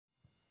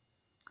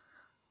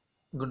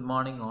Good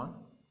morning all.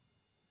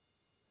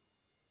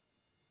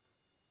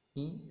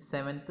 ഈ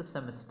 7th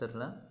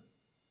സെമസ്റ്ററിൽ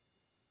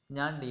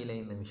ഞാൻ ഡീൽ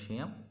ചെയ്യുന്ന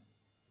വിഷയം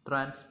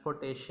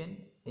ട്രാൻസ്പോർട്ടേഷൻ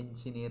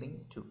എഞ്ചിനീയറിംഗ്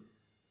 2.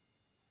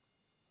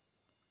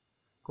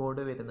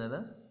 കോഡ് വരുന്നത്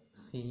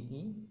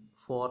CE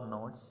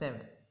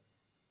 407.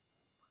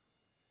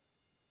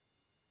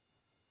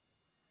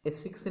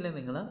 S6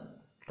 നിങ്ങൾ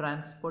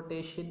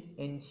ട്രാൻസ്പോർട്ടേഷൻ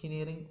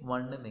എഞ്ചിനീയറിംഗ്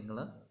 1 നിങ്ങൾ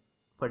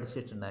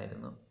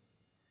പഠിച്ചിട്ടുണ്ടായിരുന്നു.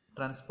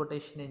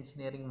 ട്രാൻസ്പോർട്ടേഷൻ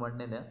എഞ്ചിനീയറിംഗ്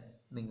 1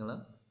 നിങ്ങൾ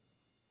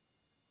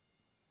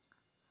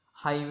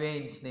ഹൈവേ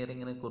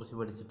എഞ്ചിനീയറിങ്ങിനെ കുറിച്ച്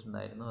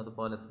പഠിച്ചിട്ടുണ്ടായിരുന്നു.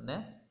 അതുപോലെ തന്നെ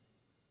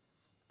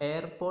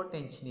എയർപോർട്ട്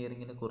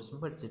എഞ്ചിനീയറിങ്ങിനെ കുറിച്ചും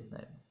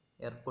പഠിച്ചിട്ടുണ്ടായിരുന്നു.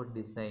 എയർപോർട്ട്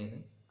ഡിസൈൻ,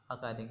 ആ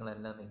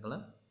കാര്യങ്ങളെല്ലാം നിങ്ങൾ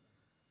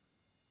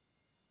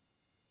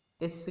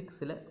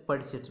S6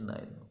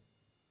 പഠിച്ചിട്ടുണ്ടായിരുന്നു.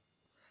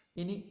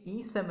 ഇനി ഈ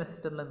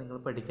സെമസ്റ്ററിൽ നിങ്ങൾ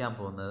പഠിക്കാൻ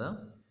പോകുന്നത്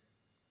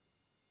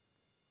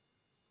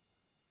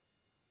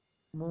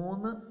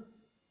 3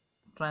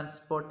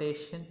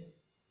 ട്രാൻസ്പോർട്ടേഷൻ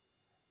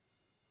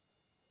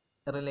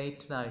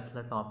റിലേറ്റഡ്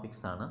ആയിട്ടുള്ള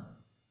ടോപ്പിക്സ് ആണ്.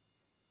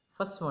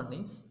 First one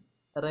is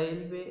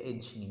railway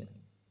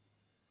engineering.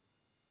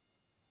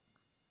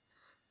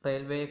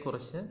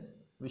 റെയിൽവേയെക്കുറിച്ച്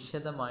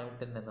വിശദമായിട്ട്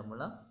തന്നെ നമ്മൾ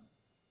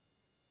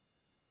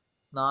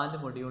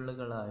 4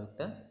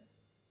 മൊഡ്യൂളുകളായിട്ട്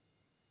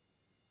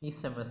ഈ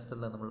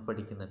സെമസ്റ്ററിൽ നമ്മൾ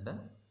പഠിക്കുന്നുണ്ട്.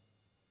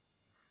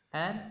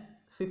 ആൻഡ്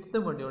 5th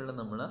മൊഡ്യൂളിൽ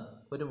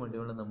ഒരു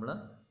മൊഡ്യൂളിൽ നമ്മൾ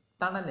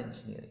ടണൽ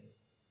എഞ്ചിനീയറിംഗ്,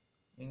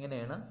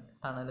 എങ്ങനെയാണ്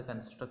ടണൽ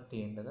കൺസ്ട്രക്ട്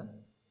ചെയ്യേണ്ടത്,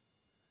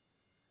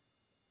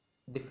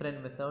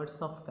 different methods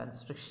of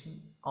construction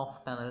of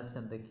tunnels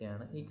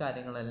എന്തൊക്കെയാണ്, ഈ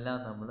കാര്യങ്ങളെല്ലാം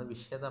നമ്മൾ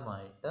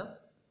വിശദമായിട്ട്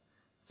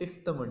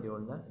 5th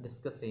മൊഡ്യൂളിൽ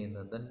ഡിസ്കസ്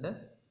ചെയ്യുന്നുണ്ട്.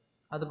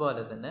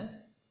 അതുപോലെ തന്നെ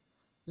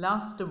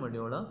last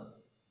module,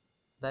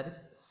 that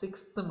is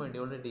 6th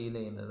module deal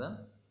ചെയ്യുന്നത്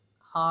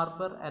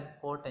harbour and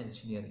port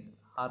engineering,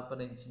 harbour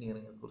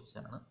എഞ്ചിനീയറിംഗിനെ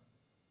കുറിച്ചാണ്.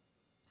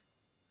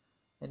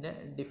 എൻ്റെ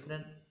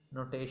ഡിഫറെൻറ്റ്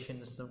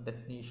നൊട്ടേഷൻസും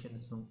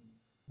ഡെഫിനീഷൻസും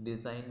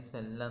ഡിസൈൻസ്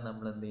എല്ലാം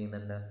നമ്മൾ എന്ത്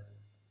ചെയ്യുന്നുണ്ട്,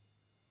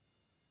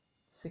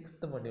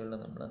 6th മൊഡ്യൂളിൽ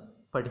നമ്മൾ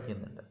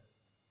പഠിക്കുന്നുണ്ട്.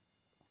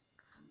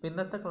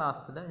 ഇന്നത്തെ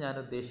ക്ലാസ്സിൽ ഞാൻ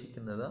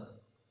ഉദ്ദേശിക്കുന്നത്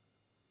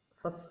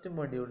ഫസ്റ്റ്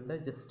മൊഡ്യൂളിൻ്റെ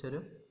ജസ്റ്റ് ഒരു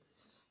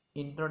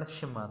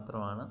ഇൻട്രൊഡക്ഷൻ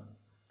മാത്രമാണ്.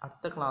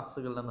 അടുത്ത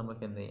ക്ലാസ്സുകളിൽ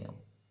നമുക്ക് എന്ത് ചെയ്യാം,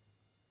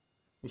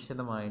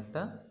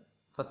 വിശദമായിട്ട്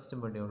ഫസ്റ്റ്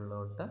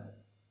മൊഡ്യൂളിലോട്ട്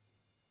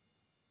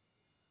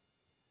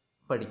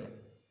പഠിക്കാം.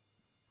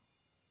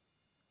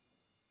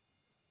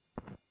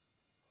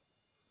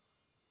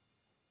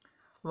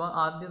 അപ്പോൾ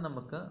ആദ്യം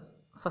നമുക്ക്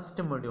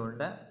ഫസ്റ്റ്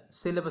മൊഡ്യൂളിൻ്റെ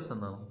സിലബസ്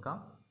ഒന്ന് നോക്കാം.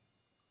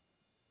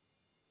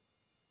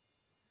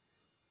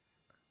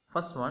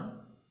 First one,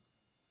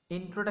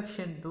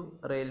 introduction to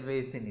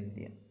railways in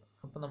India.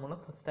 അപ്പോൾ നമ്മൾ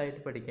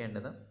ഫസ്റ്റായിട്ട്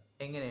പഠിക്കേണ്ടത്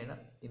എങ്ങനെയാണ്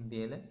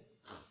ഇന്ത്യയിൽ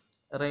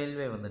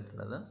റെയിൽവേ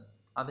വന്നിട്ടുള്ളത്,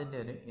 അതിൻ്റെ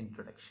ഒരു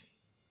introduction.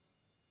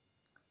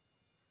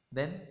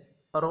 Then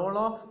role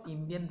of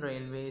Indian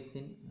railways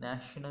in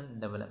national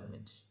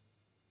development.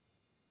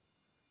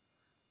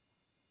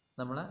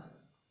 നമ്മളെ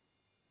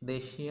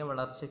ദേശീയ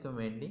വളർച്ചയ്ക്ക്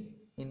വേണ്ടി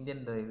ഇന്ത്യൻ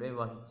റെയിൽവേ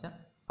വഹിച്ച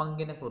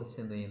പങ്കിനെ കുറിച്ച്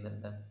എന്ത്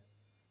ചെയ്യുന്നുണ്ട്,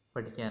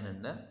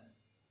 പഠിക്കാനുണ്ട്.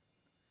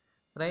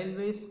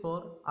 Railways four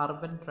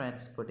urban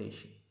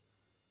transportation.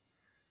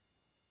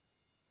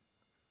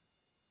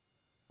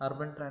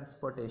 Urban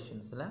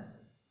ട്രാൻസ്പോർട്ടേഷൻസിൽ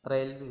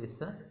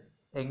railways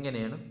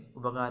എങ്ങനെയാണ്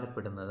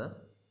ഉപകാരപ്പെടുന്നത്.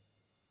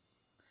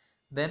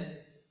 Then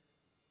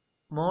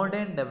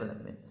modern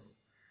developments.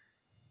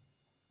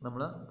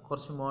 നമ്മൾ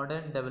കുറച്ച്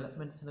മോഡേൺ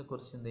ഡെവലപ്മെൻറ്റ്സിനെ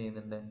കുറിച്ച് എന്ത്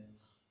ചെയ്യുന്നുണ്ട്,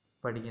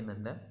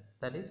 പഠിക്കുന്നുണ്ട്.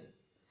 That is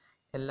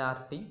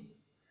LRT,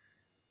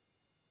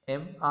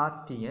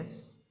 MRTS,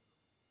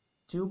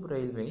 tube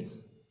railways,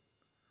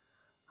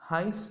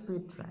 high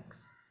speed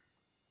tracks.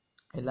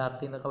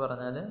 LRT എന്നൊക്കെ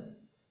പറഞ്ഞാൽ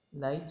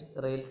ലൈറ്റ്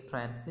റെയിൽ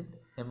ട്രാൻസിറ്റ്,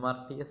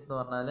 MRTS എന്ന്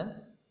പറഞ്ഞാൽ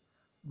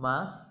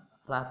മാസ്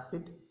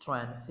റാപ്പിഡ്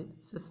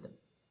ട്രാൻസിറ്റ് സിസ്റ്റം.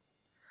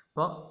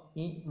 അപ്പോൾ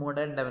ഈ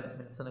മോഡേൺ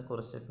ഡെവലപ്മെൻറ്റ്സിനെ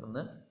കുറിച്ചൊക്കെ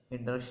ഒന്ന്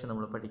ഇൻട്രൊഡക്ഷൻ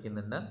നമ്മൾ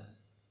പഠിക്കുന്നുണ്ട്.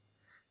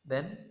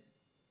 Then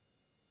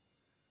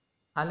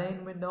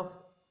alignment of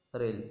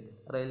railways.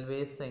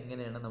 Railways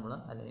എങ്ങനെയാണ് നമ്മൾ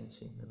അലൈൻ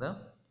ചെയ്യുന്നത്,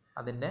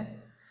 അതിൻ്റെ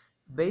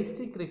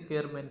basic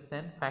requirements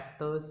and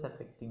factors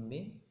affecting the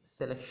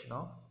selection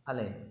of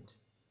alignment,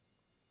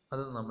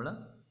 അത് നമ്മൾ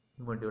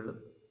ഈ മൊഡ്യൂളിൽ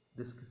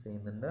ഡിസ്കസ്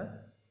ചെയ്യുന്നുണ്ട്.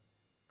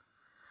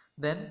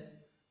 Then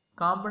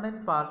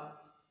component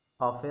parts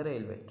of A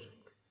railway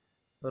track.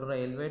 ഒരു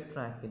റെയിൽവേ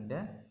ട്രാക്കിൻ്റെ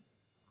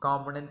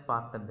കോമ്പണൻറ്റ്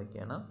പാർട്ട്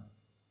എന്തൊക്കെയാണ്,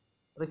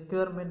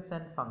 റിക്വയർമെൻറ്റ്സ്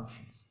ആൻഡ്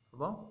ഫങ്ഷൻസ്.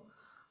 അപ്പോൾ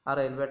ആ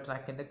റെയിൽവേ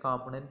ട്രാക്കിൻ്റെ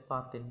കോമ്പണൻറ്റ്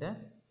പാർട്ടിൻ്റെ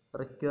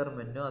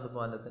റിക്വയർമെൻറ്റും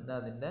അതുപോലെ തന്നെ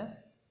അതിൻ്റെ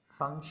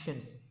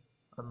ഫങ്ഷൻസും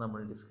അത്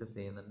നമ്മൾ ഡിസ്കസ്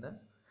ചെയ്യുന്നുണ്ട്.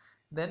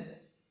 Then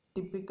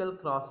typical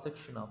cross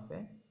section of A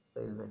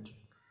railway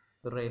track.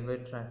 ഒരു റെയിൽവേ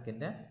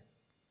ട്രാക്കിൻ്റെ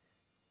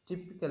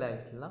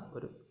ടിപ്പിക്കലായിട്ടുള്ള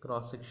ഒരു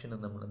ക്രോസ് സെക്ഷൻ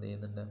നമ്മൾ എന്ത്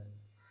ചെയ്യുന്നുണ്ട്,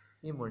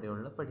 ഈ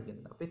മൊഡ്യൂളിൽ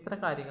പഠിക്കുന്നുണ്ട്. അപ്പോൾ ഇത്ര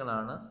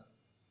കാര്യങ്ങളാണ്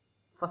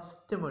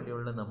ഫസ്റ്റ്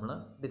മൊഡ്യൂളിൽ നമ്മൾ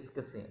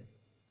ഡിസ്കസ് ചെയ്യുന്നത്.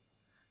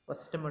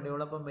 ഫസ്റ്റ് മൊഡ്യൂൾ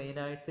അപ്പോൾ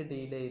മെയിനായിട്ട്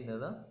ഡീൽ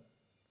ചെയ്യുന്നത്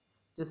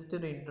ജസ്റ്റ്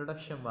ഒരു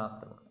ഇൻട്രൊഡക്ഷൻ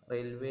മാത്രമാണ്.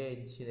 റെയിൽവേ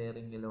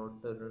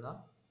എഞ്ചിനീയറിങ്ങിലോട്ടുള്ള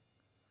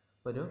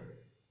ഒരു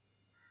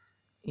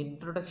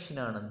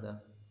ഇൻട്രൊഡക്ഷനാണ് എന്ത്,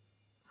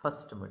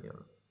 first module.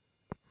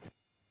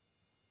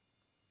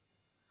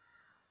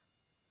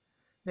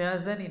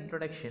 As an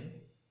introduction,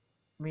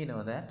 we know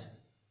that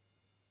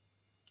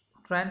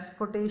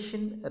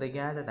transportation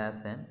regarded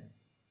as an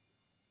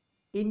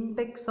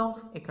index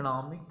of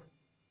economic,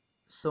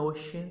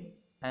 social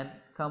and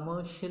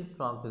commercial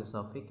progress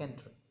of A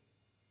country.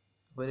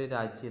 ഒരു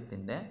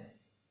രാജ്യത്തിൻ്റെ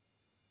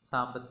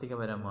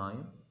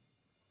സാമ്പത്തികപരമായും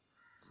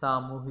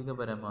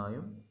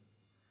സാമൂഹികപരമായും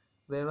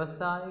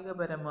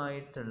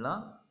വ്യവസായികപരമായിട്ടുള്ള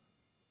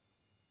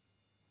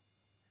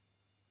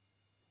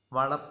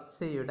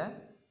വളർച്ചയുടെ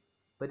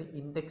ഒരു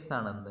ഇൻഡെക്സ്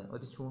ആണെന്ത്,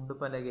 ഒരു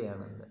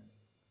ചൂണ്ടുപലകയാണെന്ത്,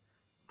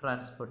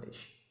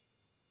 ട്രാൻസ്പോർട്ടേഷൻ.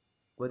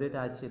 ഒരു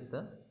രാജ്യത്ത്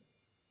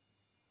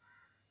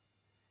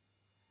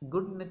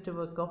ഗുഡ്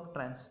നെറ്റ്വർക്ക് ഓഫ്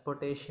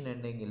ട്രാൻസ്പോർട്ടേഷൻ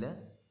ഉണ്ടെങ്കിൽ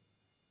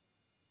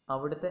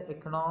അവിടുത്തെ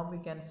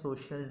എക്കണോമിക് ആൻഡ്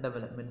സോഷ്യൽ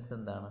ഡെവലപ്മെൻറ്റ്സ്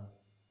എന്താണ്,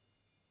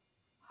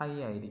 ഹൈ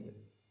ആയിരിക്കും.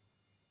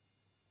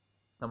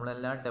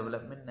 നമ്മളെല്ലാ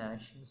ഡെവലപ്മെൻറ്റ്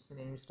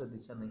നാഷൻസിനെയും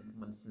ശ്രദ്ധിച്ചാൽ നിങ്ങൾക്ക്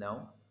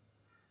മനസ്സിലാവും,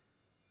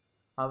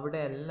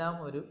 അവിടെ എല്ലാം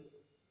ഒരു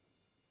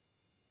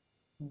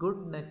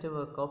ഗുഡ്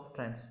നെറ്റ്വർക്ക് ഓഫ്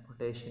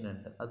ട്രാൻസ്പോർട്ടേഷൻ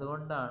ഉണ്ട്.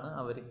 അതുകൊണ്ടാണ്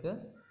അവർക്ക്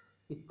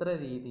ഇത്ര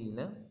രീതിയിൽ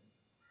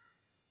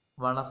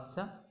വളർച്ച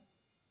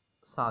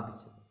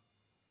സാധിച്ചത്.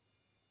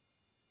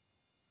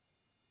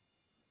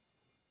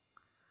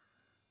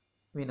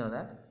 We know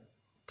that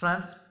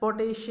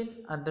transportation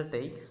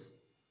undertakes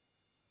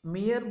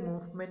mere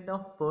movement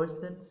of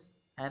persons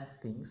and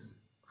things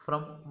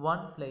from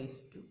one place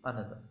to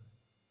another.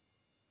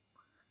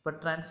 ഇപ്പോൾ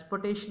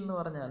ട്രാൻസ്പോർട്ടേഷൻ എന്ന്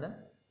പറഞ്ഞാൽ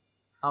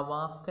ആ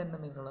വാക്ക് തന്നെ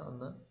നിങ്ങൾ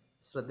ഒന്ന്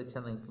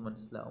ശ്രദ്ധിച്ചാൽ നിങ്ങൾക്ക്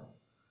മനസ്സിലാവും.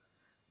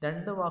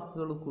 രണ്ട്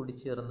വാക്കുകൾ കൂടി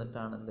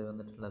ചേർന്നിട്ടാണ് എന്ത്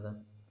വന്നിട്ടുള്ളത്,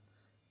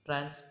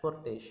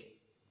 ട്രാൻസ്പോർട്ടേഷൻ.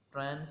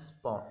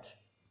 ട്രാൻസ്പോർട്ട്,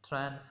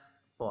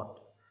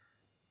 ട്രാൻസ്പോർട്ട്,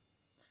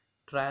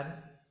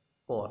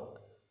 ട്രാൻസ്പോർട്ട്,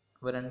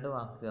 ഇവ രണ്ട്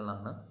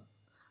വാക്കുകളാണ്.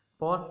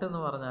 പോർട്ട് എന്ന്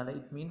പറഞ്ഞാൽ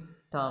ഇറ്റ് മീൻസ്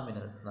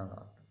ടെർമിനൽസ് എന്നാണ്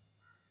അർത്ഥം.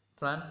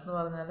 ട്രാൻസ് എന്ന്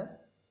പറഞ്ഞാൽ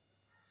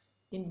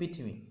ഇൻ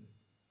ബിറ്റ്വീൻ.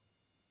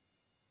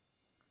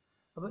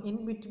 അപ്പോൾ ഇൻ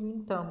ബിറ്റ്വീൻ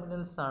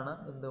ടെർമിനൽസ് ആണ്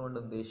എന്തുകൊണ്ട്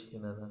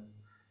ഉദ്ദേശിക്കുന്നത്,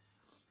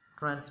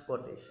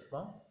 ട്രാൻസ്പോർട്ടേഷൻ.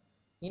 അപ്പോൾ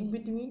in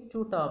between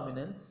two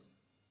terminals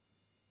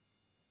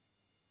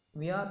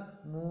V are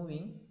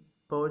moving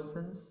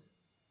persons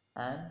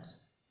and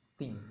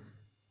things.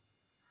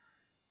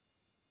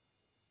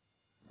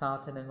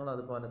 സാധനങ്ങൾ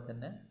അതുപോലെ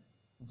തന്നെ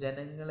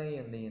ജനങ്ങളെ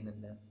എന്ത്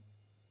ചെയ്യുന്നുണ്ട്,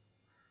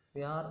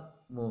 V are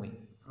moving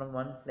from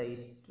one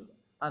place to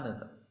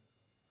another.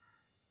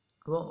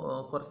 അപ്പോൾ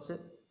കുറച്ച്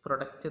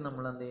പ്രൊഡക്റ്റ്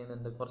നമ്മൾ എന്ത്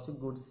ചെയ്യുന്നുണ്ട്, കുറച്ച്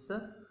ഗുഡ്സ്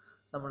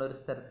നമ്മളൊരു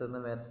സ്ഥലത്ത്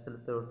നിന്ന് വേറെ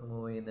സ്ഥലത്തോട്ട്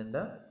മൂവ്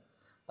ചെയ്യുന്നുണ്ട്.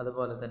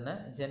 അതുപോലെ തന്നെ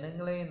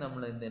ജനങ്ങളെയും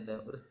നമ്മൾ എന്ത്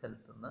ചെയ്യുന്നുണ്ട്, ഒരു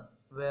സ്ഥലത്ത് നിന്ന്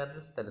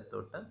വേറൊരു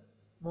സ്ഥലത്തോട്ട്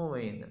മൂവ്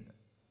ചെയ്യുന്നുണ്ട്.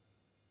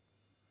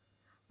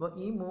 അപ്പോൾ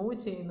ഈ മൂവ്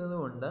ചെയ്യുന്നത്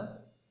കൊണ്ട്,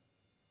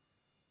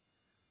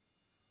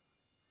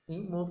 ഈ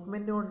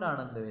മൂവ്മെൻറ്റ്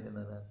കൊണ്ടാണ് എന്ത്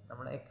വരുന്നത്,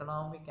 നമ്മൾ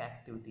എക്കണോമിക്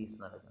ആക്ടിവിറ്റീസ്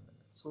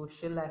നടക്കുന്നത്,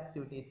 സോഷ്യൽ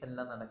ആക്ടിവിറ്റീസ്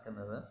എല്ലാം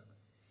നടക്കുന്നത്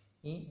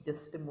ഈ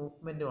ജസ്റ്റ്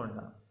മൂവ്മെൻറ്റ്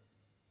കൊണ്ടാണ്.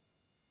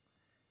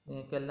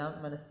 നിങ്ങൾക്കെല്ലാം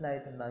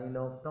മനസ്സിലായിട്ടുണ്ടാകും, ഈ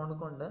ലോക്ക്ഡൗൺ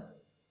കൊണ്ട്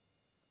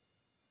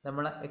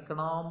നമ്മളെ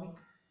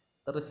എക്കണോമിക്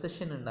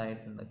റിസഷൻ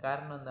ഉണ്ടായിട്ടുണ്ട്.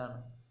 കാരണം എന്താണ്,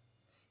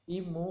 ഈ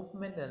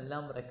മൂവ്മെൻ്റ്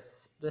എല്ലാം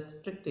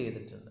റെസ്ട്രിക്റ്റ്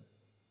ചെയ്തിട്ടുണ്ട്.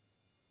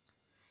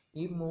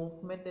 ഈ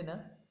മൂവ്മെൻറ്റിന്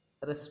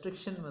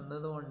റെസ്ട്രിക്ഷൻ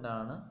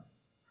വന്നതുകൊണ്ടാണ്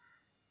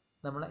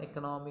നമ്മളെ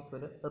എക്കണോമിക്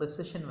ഒരു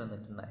റിസഷൻ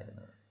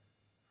വന്നിട്ടുണ്ടായിരുന്നത്.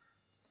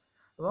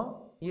 അപ്പോൾ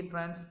ഈ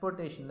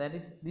transportation, that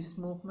is this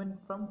movement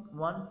from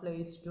one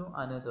place to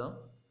another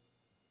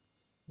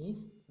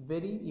is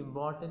very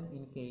important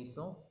in case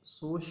of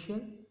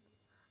social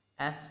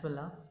as well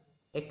as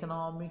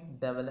economic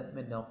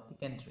development of the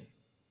country.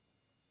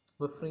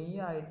 ഇപ്പോൾ ഫ്രീ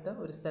ആയിട്ട്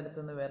ഒരു സ്ഥലത്ത്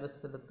നിന്ന് വേറെ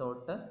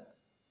സ്ഥലത്തോട്ട്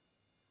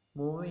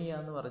മൂവ്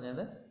ചെയ്യുക എന്ന്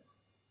പറഞ്ഞത്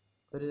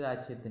ഒരു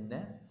രാജ്യത്തിൻ്റെ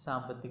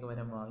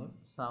സാമ്പത്തികപരമായും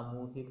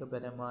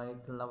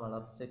സാമൂഹികപരമായിട്ടുള്ള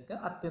വളർച്ചയ്ക്ക്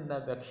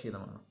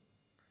അത്യന്താപേക്ഷിതമാണ്.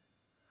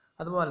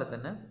 അതുപോലെ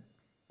തന്നെ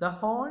the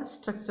whole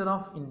structure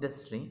of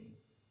industry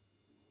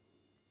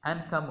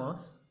and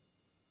comers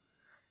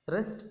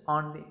rest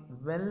on the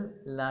well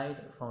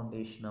laid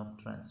foundation of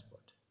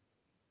transport.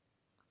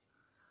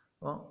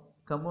 അപ്പോൾ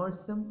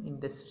കമേഴ്സും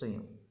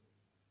ഇൻഡസ്ട്രിയും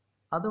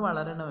അത്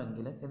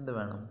വളരണമെങ്കിൽ എന്ത്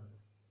വേണം,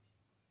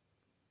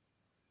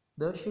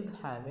 there should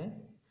have a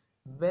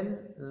well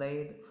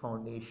laid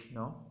foundation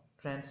of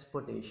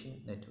transportation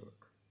network.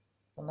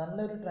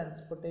 നല്ലൊരു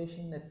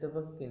ട്രാൻസ്പോർട്ടേഷൻ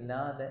നെറ്റ്വർക്ക്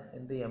ഇല്ലാതെ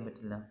എന്ത് ചെയ്യാൻ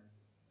പറ്റില്ല,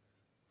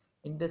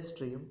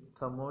 ഇൻഡസ്ട്രിയും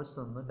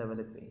കമേഴ്സും ഒന്നും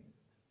ഡെവലപ്പ് ചെയ്യും.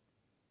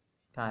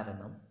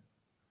 കാരണം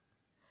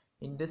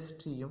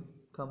ഇൻഡസ്ട്രിയും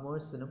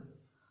കമേഴ്സിനും,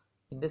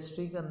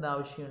 ഇൻഡസ്ട്രിക്ക്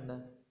എന്താവശ്യമുണ്ട്,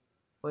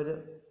 ഒരു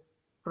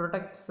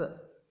പ്രൊഡക്ട്സ്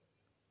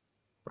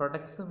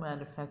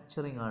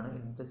മാനുഫാക്ചറിങ് ആണ്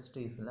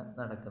ഇൻഡസ്ട്രീസിൽ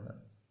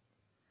നടക്കുന്നത്.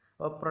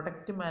 അപ്പോൾ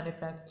പ്രൊഡക്റ്റ്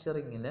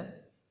മാനുഫാക്ചറിങ്ങിൽ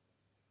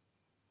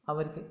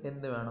അവർക്ക്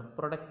എന്ത് വേണം,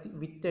 പ്രൊഡക്റ്റ്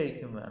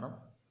വിറ്റഴിക്കും വേണം,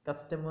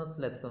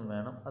 കസ്റ്റമേഴ്സിലെത്തും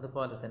വേണം.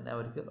 അതുപോലെ തന്നെ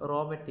അവർക്ക് റോ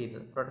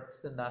മെറ്റീരിയൽ,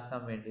 പ്രൊഡക്ട്സ്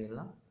ഉണ്ടാക്കാൻ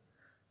വേണ്ടിയുള്ള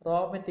റോ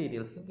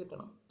മെറ്റീരിയൽസും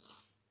കിട്ടണം.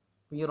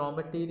 ഈ റോ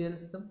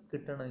മെറ്റീരിയൽസും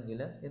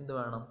കിട്ടണമെങ്കിൽ എന്ത്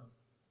വേണം,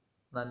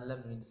 നല്ല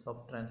മീൻസ്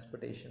ഓഫ്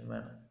ട്രാൻസ്പോർട്ടേഷൻ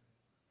വേണം.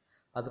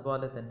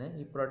 അതുപോലെ തന്നെ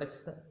ഈ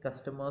പ്രൊഡക്ട്സ്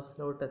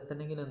കസ്റ്റമേഴ്സിലോട്ട്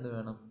എത്തണമെങ്കിൽ എന്ത്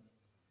വേണം,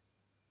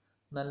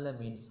 നല്ല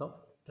മീൻസ് ഓഫ്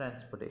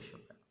ട്രാൻസ്പോർട്ടേഷൻ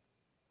വേണം.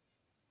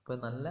 ഇപ്പോൾ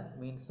നല്ല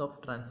മീൻസ് ഓഫ്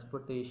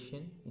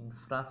ട്രാൻസ്പോർട്ടേഷൻ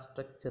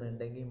ഇൻഫ്രാസ്ട്രക്ചർ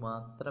ഉണ്ടെങ്കിൽ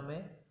മാത്രമേ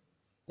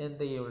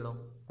എന്ത് ചെയ്യുള്ളൂ,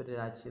 ഒരു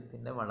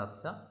രാജ്യത്തിൻ്റെ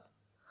വളർച്ച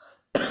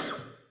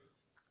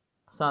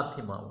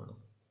സാധ്യമാവുള്ളൂ.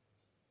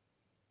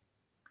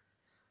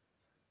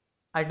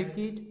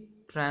 Advocate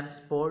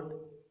transport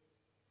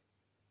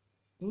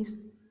is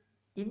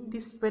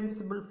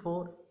indispensable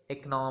four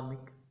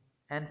economic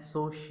and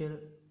social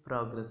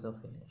progress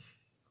of A nation.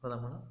 അപ്പോൾ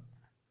നമ്മൾ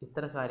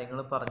ഇത്ര കാര്യങ്ങൾ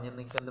പറഞ്ഞ്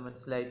നിങ്ങൾക്ക് എന്ത്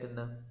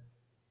മനസ്സിലായിട്ടുണ്ട്?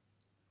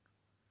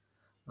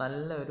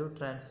 നല്ല ഒരു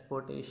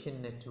transportation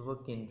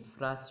network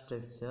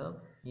infrastructure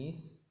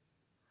is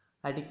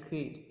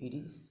adequate, it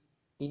is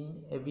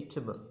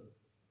inevitable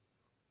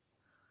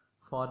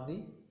for the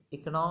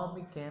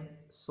economic and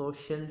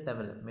social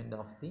development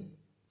of the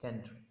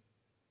country.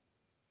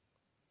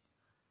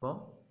 അപ്പോൾ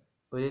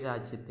ഒരു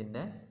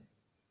രാജ്യത്തിൻ്റെ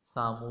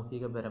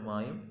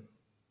സാമൂഹികപരമായും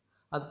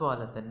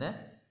അതുപോലെ തന്നെ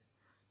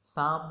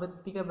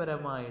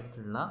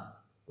സാമ്പത്തികപരമായിട്ടുള്ള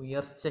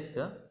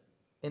ഉയർച്ചയ്ക്ക്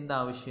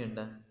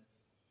എന്താവശ്യമുണ്ട്?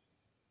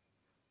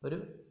 ഒരു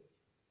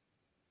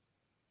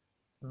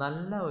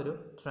നല്ല ഒരു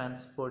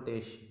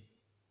ട്രാൻസ്പോർട്ടേഷൻ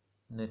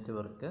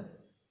നെറ്റ്വർക്ക്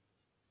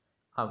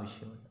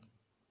ആവശ്യമുണ്ട്.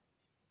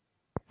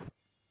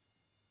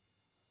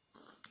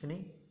 ഇനി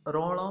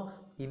role of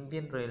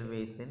Indian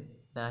railways in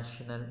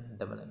national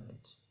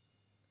development.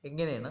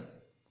 എങ്ങനെയാണ്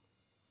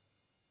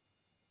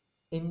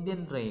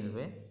ഇന്ത്യൻ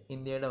റെയിൽവേ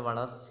ഇന്ത്യയുടെ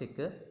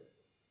വളർച്ചയ്ക്ക്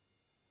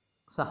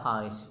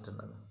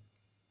സഹായിച്ചിട്ടുള്ളത്?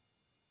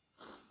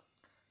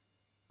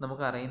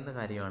 നമുക്കറിയുന്ന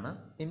കാര്യമാണ്.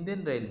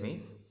 Indian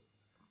railways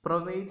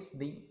provides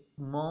the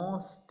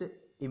most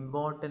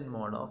important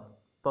mode of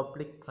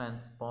public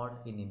transport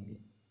in India.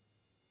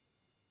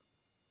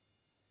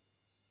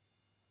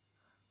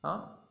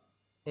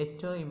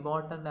 ഏറ്റവും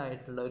ഇമ്പോർട്ടൻ്റ്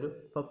ആയിട്ടുള്ള ഒരു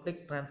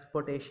പബ്ലിക്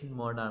ട്രാൻസ്പോർട്ടേഷൻ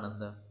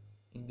മോഡാണെന്ത്?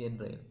 Indian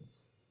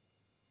railways.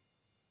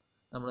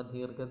 നമ്മൾ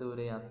ദീർഘദൂര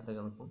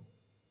യാത്രകൾക്കും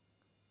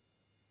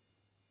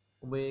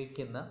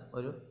ഉപയോഗിക്കുന്ന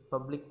ഒരു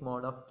public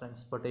mode of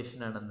transportation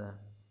ആണെന്ത്?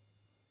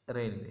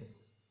 Railways.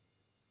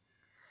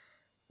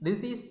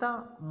 This is the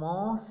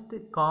most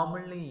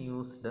commonly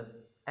used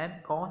and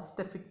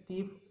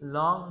cost-effective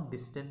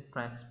long-distance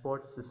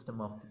transport system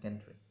of the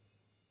country.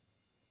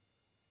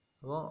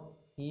 അപ്പോൾ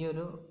ഈ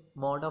ഒരു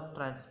മോഡ് ഓഫ്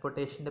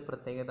ട്രാൻസ്പോർട്ടേഷൻ്റെ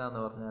പ്രത്യേകത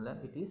എന്ന് പറഞ്ഞാൽ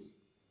it is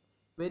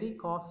very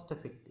cost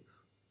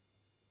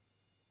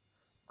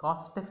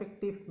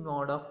effective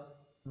mode of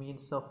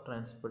means of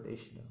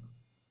ട്രാൻസ്പോർട്ടേഷനാണ്.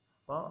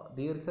 അപ്പോൾ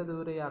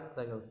ദീർഘദൂര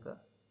യാത്രകൾക്ക്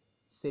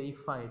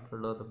സേഫ്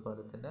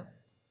ആയിട്ടുള്ളതുപോലെ തന്നെ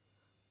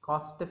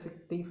cost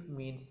effective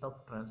means of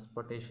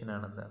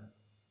ട്രാൻസ്പോർട്ടേഷനാണെന്ന്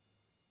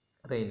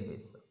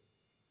railways.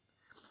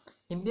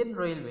 Indian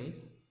Railways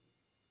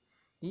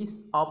is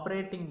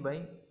operating by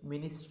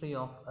Ministry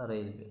of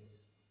Railways.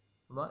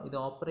 അപ്പോൾ ഇത്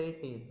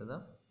ഓപ്പറേറ്റ് ചെയ്യുന്നത്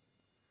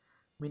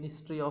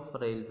മിനിസ്ട്രി ഓഫ്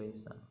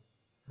റെയിൽവേസ് ആണ്.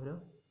 ഒരു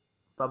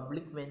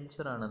പബ്ലിക്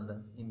വെഞ്ചറാണെന്ത്?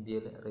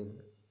 ഇന്ത്യയിലെ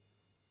റെയിൽവേ.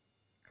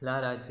 എല്ലാ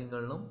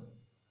രാജ്യങ്ങളിലും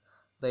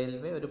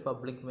റെയിൽവേ ഒരു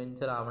പബ്ലിക്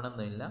വെഞ്ചർ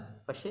ആവണമെന്നില്ല.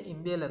 പക്ഷേ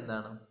ഇന്ത്യയിൽ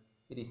എന്താണ്?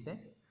 It is A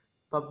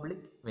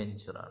public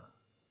വെഞ്ചറാണ്.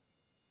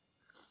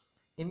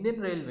 Indian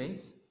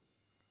railways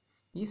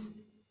is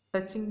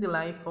touching the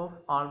life of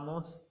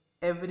almost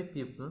every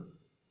people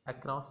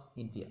across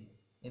India.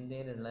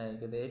 ഇന്ത്യയിലുള്ള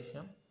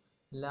ഏകദേശം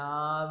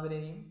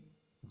എല്ലാവരെയും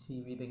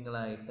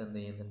ജീവിതങ്ങളായിട്ട് എന്ത്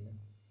ചെയ്യുന്നുണ്ട്?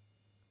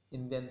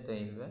 ഇന്ത്യൻ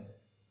റെയിൽവേ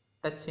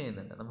ടച്ച്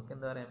ചെയ്യുന്നുണ്ട്. നമുക്ക്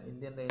എന്താ പറയാം?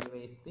 Indian railway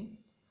is the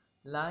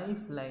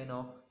life line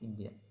of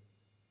India,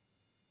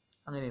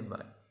 അങ്ങനെയും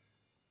പറയാം.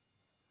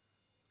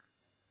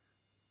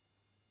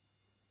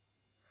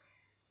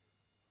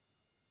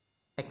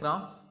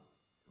 Across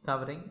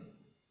covering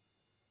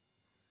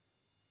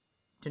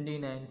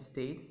 29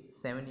 states,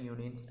 7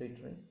 union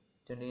territories.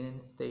 29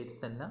 states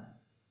അല്ല,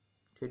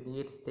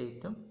 28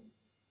 സ്റ്റേറ്റും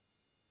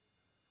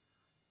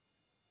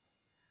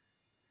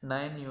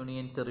 9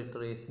 യൂണിയൻ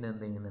ടെറിട്ടറീസിന്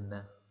എന്ത് ചെയ്യുന്നുണ്ട്?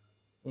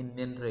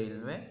 ഇന്ത്യൻ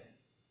റെയിൽവേ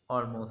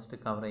ഓൾമോസ്റ്റ്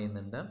കവർ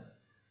ചെയ്യുന്നുണ്ട്.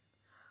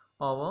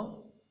 Over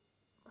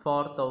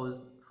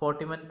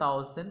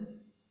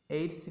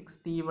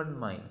 41,861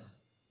 miles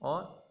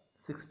or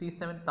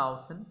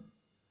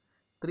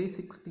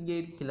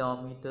 67,368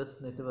 kilometers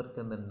network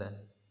എന്തുണ്ട്?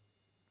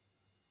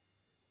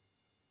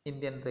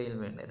 ഇന്ത്യൻ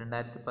റെയിൽവേ ഉണ്ട്.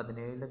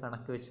 2017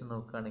 കണക്ക് വെച്ച്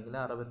നോക്കുകയാണെങ്കിൽ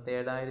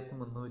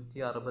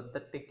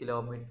 67,368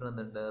 കിലോമീറ്റർ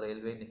എന്നുണ്ട്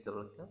റെയിൽവേ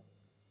നെറ്റ്വർക്ക്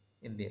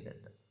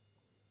ഇന്ത്യയിലുണ്ട്.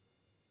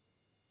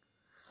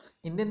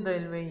 Indian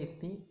railway is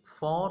the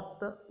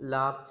 4th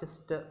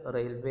largest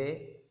railway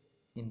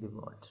in the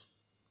world.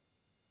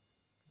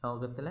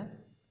 ലോകത്തിലെ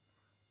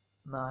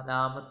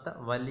 4ാമത്തെ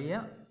വലിയ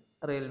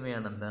railway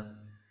ആണെന്ത്?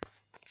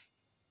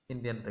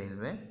 Indian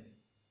railway.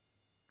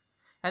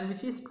 And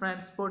which is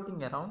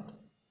transporting around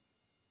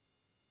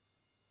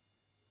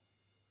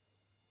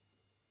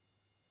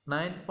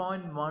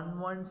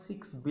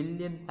 9.116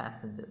 billion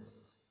passengers.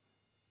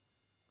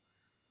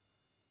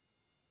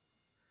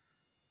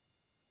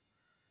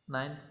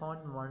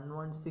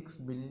 9.116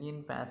 billion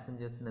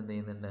പാസഞ്ചേഴ്സിന് എന്ത്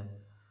ചെയ്യുന്നുണ്ട്?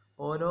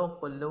 ഓരോ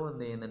കൊല്ലവും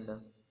എന്ത് ചെയ്യുന്നുണ്ട്?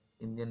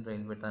 ഇന്ത്യൻ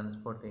റെയിൽവേ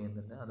ട്രാൻസ്പോർട്ട്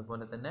ചെയ്യുന്നുണ്ട്.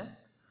 അതുപോലെ തന്നെ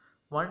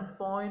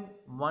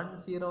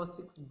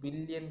 1.106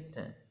 ബില്യൺ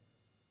ടൺ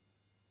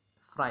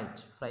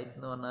ഫ്രൈറ്റ്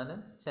എന്ന് പറഞ്ഞാൽ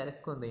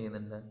ചരക്കും എന്ത്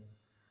ചെയ്യുന്നുണ്ട്?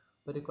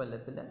 ഒരു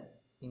കൊല്ലത്തിൽ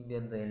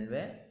ഇന്ത്യൻ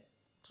റെയിൽവേ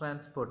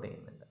ട്രാൻസ്പോർട്ട്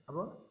ചെയ്യുന്നുണ്ട്.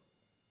 അപ്പോൾ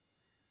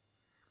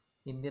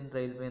ഇന്ത്യൻ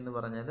റെയിൽവേ എന്ന്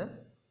പറഞ്ഞത്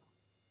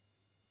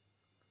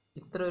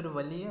ഇത്ര ഒരു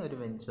വലിയ ഒരു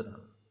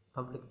വെഞ്ചറാണ്.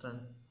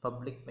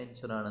 പബ്ലിക്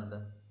വെഞ്ചറാണ് എന്ത്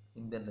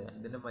ഇന്ത്യൻ റെയിൽവേ.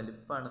 ഇതിൻ്റെ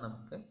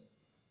വലിപ്പമാണ്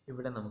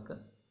ഇവിടെ നമുക്ക്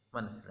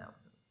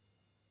മനസ്സിലാവുന്നത്.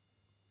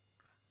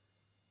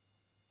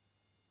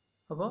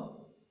 അപ്പോൾ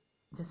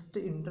ജസ്റ്റ്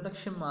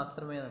ഇൻട്രൊഡക്ഷൻ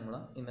മാത്രമേ നമ്മൾ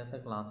ഇന്നത്തെ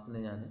ക്ലാസ്സിൽ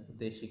ഞാൻ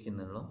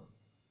ഉദ്ദേശിക്കുന്നുള്ളൂ.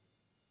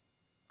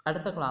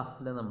 അടുത്ത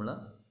ക്ലാസ്സിൽ നമ്മൾ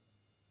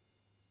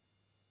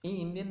ഈ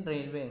ഇന്ത്യൻ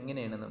റെയിൽവേ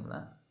എങ്ങനെയാണ് നമ്മൾ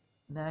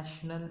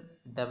നാഷണൽ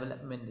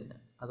ഡെവലപ്മെൻറ്റിന്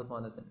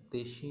അതുപോലെ തന്നെ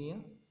ദേശീയ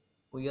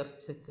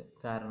ഉയർച്ചയ്ക്ക്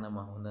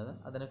കാരണമാവുന്നത്,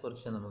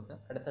 അതിനെക്കുറിച്ച് നമുക്ക്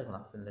അടുത്ത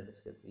ക്ലാസ്സിൽ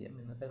ഡിസ്കസ് ചെയ്യാം.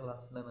 ഇന്നത്തെ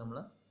ക്ലാസ്സിൽ നമ്മൾ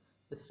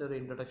ജസ്റ്റ് ഒരു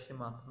ഇൻട്രൊഡക്ഷൻ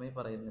മാത്രമേ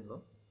പറയുന്നുള്ളൂ.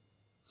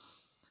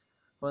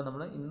 അപ്പോൾ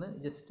നമ്മൾ ഇന്ന്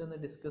ജസ്റ്റ് ഒന്ന്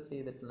ഡിസ്കസ്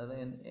ചെയ്തിട്ടുള്ളത്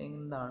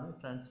എന്താണ്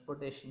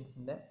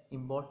ട്രാൻസ്പോർട്ടേഷൻസിൻ്റെ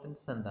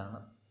ഇമ്പോർട്ടൻസ് എന്താണ്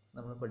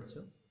നമ്മൾ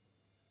പഠിച്ചു.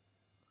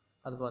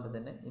 അതുപോലെ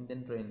തന്നെ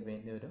ഇന്ത്യൻ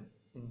റെയിൽവേൻ്റെ ഒരു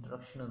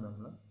ഇൻട്രൊഡക്ഷനും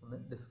നമ്മൾ ഒന്ന്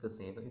ഡിസ്കസ്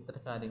ചെയ്തു. ഇത്ര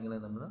കാര്യങ്ങൾ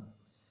നമ്മൾ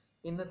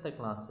ഇന്നത്തെ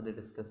ക്ലാസ്സിൽ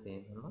ഡിസ്കസ്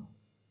ചെയ്യുന്നുള്ളൂ.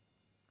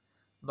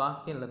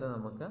 ബാക്കിയുള്ളത്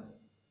നമുക്ക്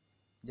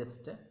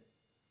ജസ്റ്റ്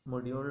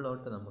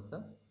മൊഡ്യൂളിലോട്ട് നമുക്ക്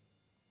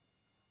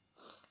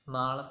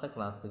നാളത്തെ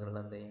ക്ലാസ്സുകളിൽ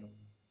എന്ത് ചെയ്യാം,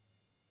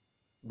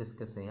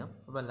 ഡിസ്കസ് ചെയ്യാം.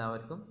 അപ്പോൾ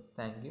എല്ലാവർക്കും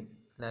താങ്ക് യു.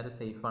 എല്ലാവരും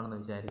സേഫാണെന്ന്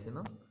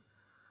വിചാരിക്കുന്നു.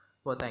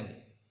 അപ്പോൾ താങ്ക് യു.